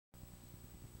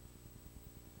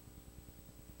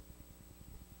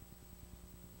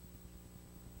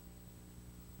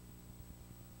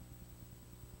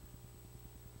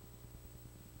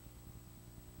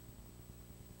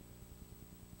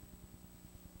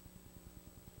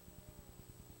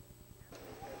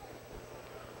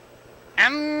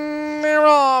And they're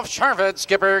off. Charvet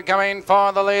Skipper coming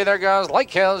for the lead. There goes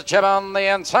Lake Hills Jeb on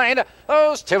the inside.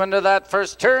 Those two into that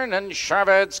first turn, and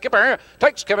Charvet Skipper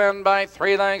takes command by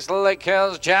 3 lengths. Lake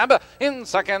Hills Jeb in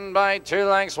second by 2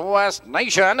 lengths. West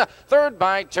Nation third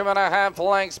by 2.5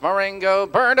 lengths. Marengo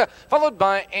Bird followed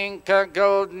by Inca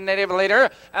Gold, Native Leader,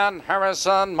 and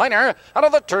Harrison Minor. Out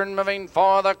of the turn, moving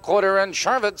for the quarter, and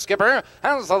Charvet Skipper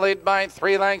has the lead by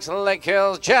 3 lengths. Lake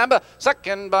Hills Jeb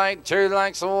second by 2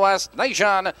 lengths. West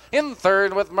Nation in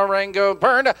third with Marengo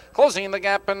Bird closing the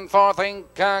gap in fourth.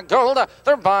 Inca Gold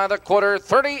they're by the quarter,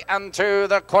 30 and 2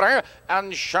 the quarter,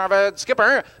 and Charvet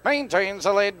Skipper maintains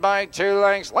the lead by 2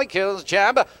 lengths. Lake Hills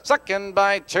Jeb second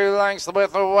by 2 lengths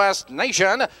with West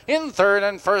Nation in third,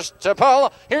 and first to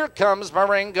pull. Here comes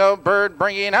Marengo Bird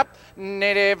bringing up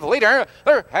Native Leader.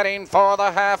 They're heading for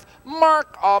the half.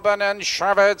 Mark Aubin and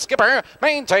Charvet Skipper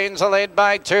maintains the lead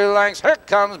by 2 lengths. Here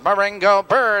comes Marengo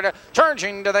Bird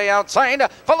charging to the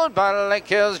outside, followed by Lake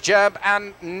Hills Jeb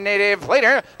and Native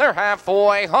Leader. They're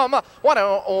halfway home.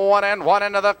 101 and 1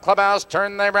 into the clubhouse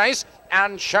turn they race,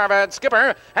 and Charvet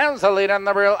Skipper has the lead on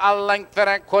the real, a length and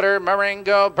a quarter.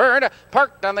 Marengo Bird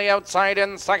parked on the outside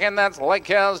in second. That's Lake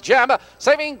Hills Jeb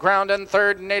saving ground in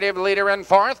third. Native Leader in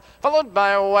fourth, followed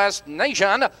by West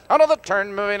Nation. Out of the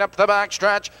turn, moving up the back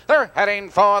stretch. They're heading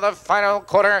for the final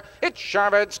quarter. It's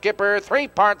Charvet Skipper 3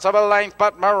 parts of a length,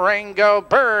 but Marengo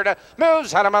Bird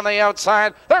moves at him on the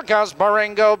outside. There goes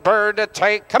Marengo Bird to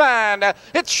take command.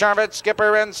 It's Charvet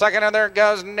Skipper in second, and there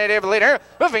goes Native Leader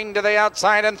moving to the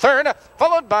outside in third,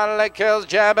 followed by Lake Hills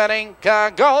Jeb and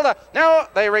Inca Gold. Now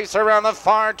they race around the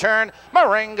far turn.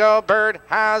 Marengo Bird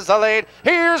has the lead.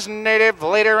 Here's Native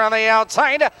Leader on the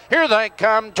outside. Here they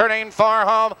come turning for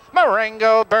home.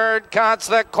 Marengo Bird cuts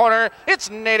the corner. It's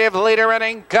Native Leader and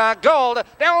Inca Gold.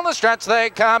 Down the stretch they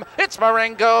come. It's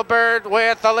Marengo Bird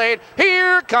with the lead.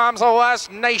 Here comes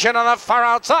West Nation on the far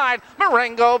outside.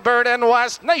 Marengo Bird and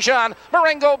West Nation.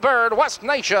 Marengo Bird, West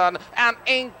Nation, and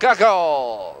Inca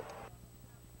Gold.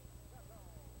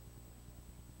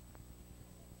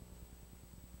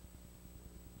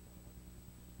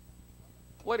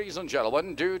 Ladies and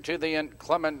gentlemen, due to the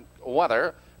inclement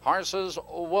weather, horses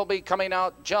will be coming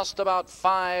out just about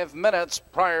 5 minutes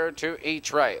prior to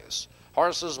each race.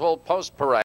 Horses will post parade